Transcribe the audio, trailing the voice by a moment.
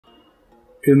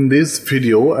In this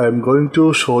video, I am going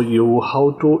to show you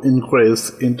how to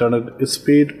increase internet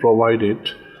speed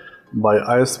provided by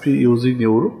ISP using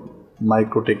your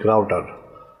Mikrotik router.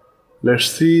 Let's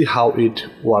see how it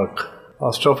works.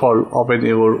 First of all, open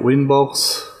your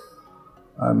Winbox.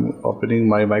 I'm opening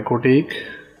my Mikrotik.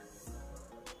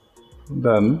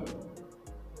 Then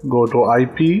go to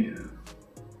IP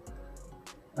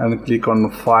and click on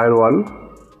Firewall.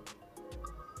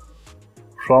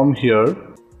 From here,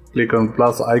 click on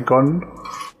plus icon,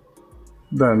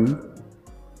 then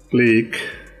click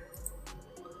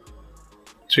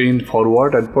change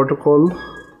forward and protocol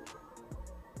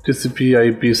TCP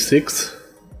IP6,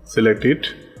 select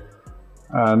it,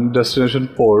 and destination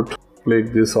port,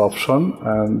 click this option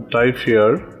and type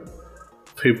here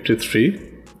 53.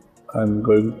 I'm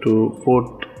going to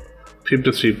port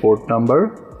 53 port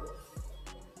number,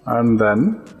 and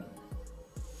then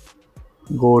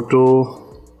go to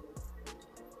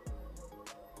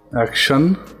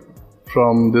action.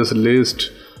 From this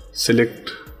list,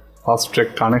 select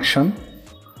Fasttrack connection,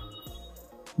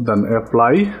 then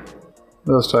apply.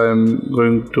 Just I am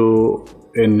going to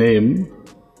a name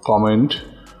comment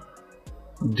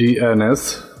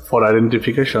DNS for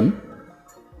identification,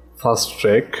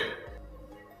 Fasttrack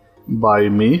by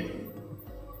me.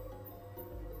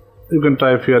 You can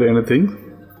type here anything.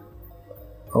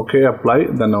 Okay, apply,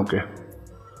 then okay.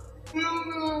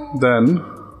 Then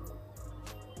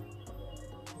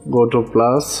go to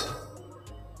plus.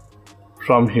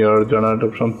 From here,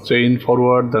 generate from chain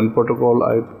forward, then protocol.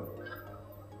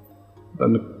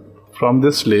 Then from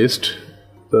this list,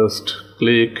 just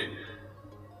click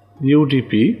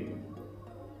UDP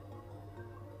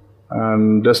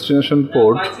and destination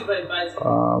port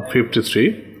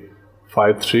 53.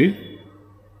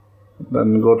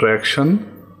 Then go to action.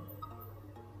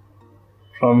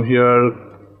 From here,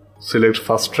 select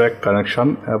Fasttrack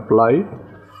connection, apply,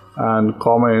 and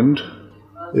comment.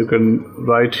 You can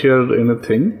write here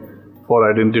anything for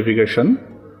identification.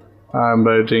 I am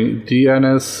writing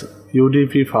DNS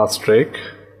UDP Fasttrack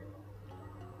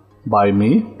by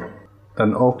me,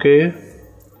 then OK,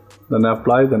 then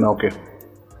apply, then OK.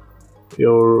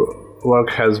 Your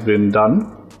work has been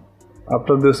done.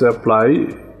 After this apply,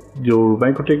 your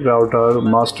Mikrotik router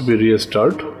must be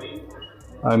restarted.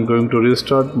 I am going to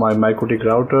restart my Mikrotik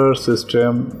router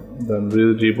system, then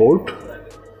reboot.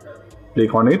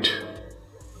 Click on it,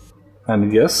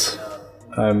 and yes,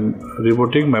 I am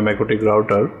rebooting my Mikrotik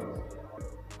router.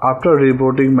 After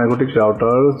rebooting Mikrotik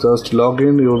router, just log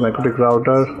in your Mikrotik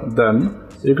router. Then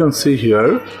you can see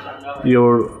here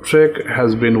your track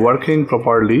has been working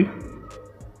properly.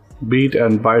 Beat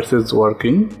and bytes is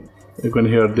working. You can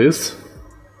hear this.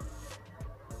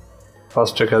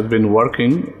 Fasttrack has been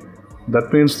working.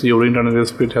 That means your internet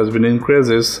speed has been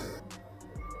increases.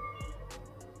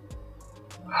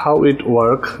 How it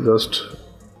works, just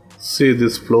see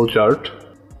this flow chart.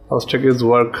 Fasttrack is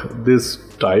work this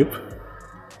type.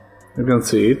 You can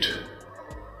see it.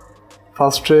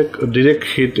 Fasttrack direct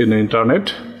hit in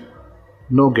internet,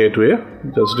 no gateway,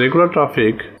 just regular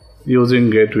traffic using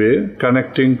gateway,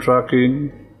 connecting,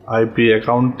 tracking, IP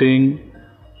accounting,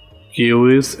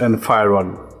 queues and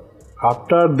firewall.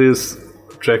 After this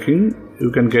tracking,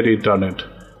 you can get internet.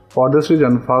 For this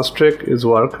reason, Fasttrack is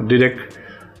work direct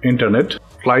internet,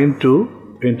 client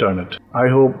to internet. I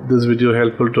hope this video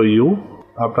helpful to you.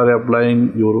 After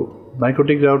applying your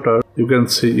Mikrotik router, you can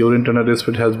see your internet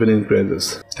speed has been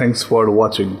increases. Thanks for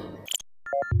watching.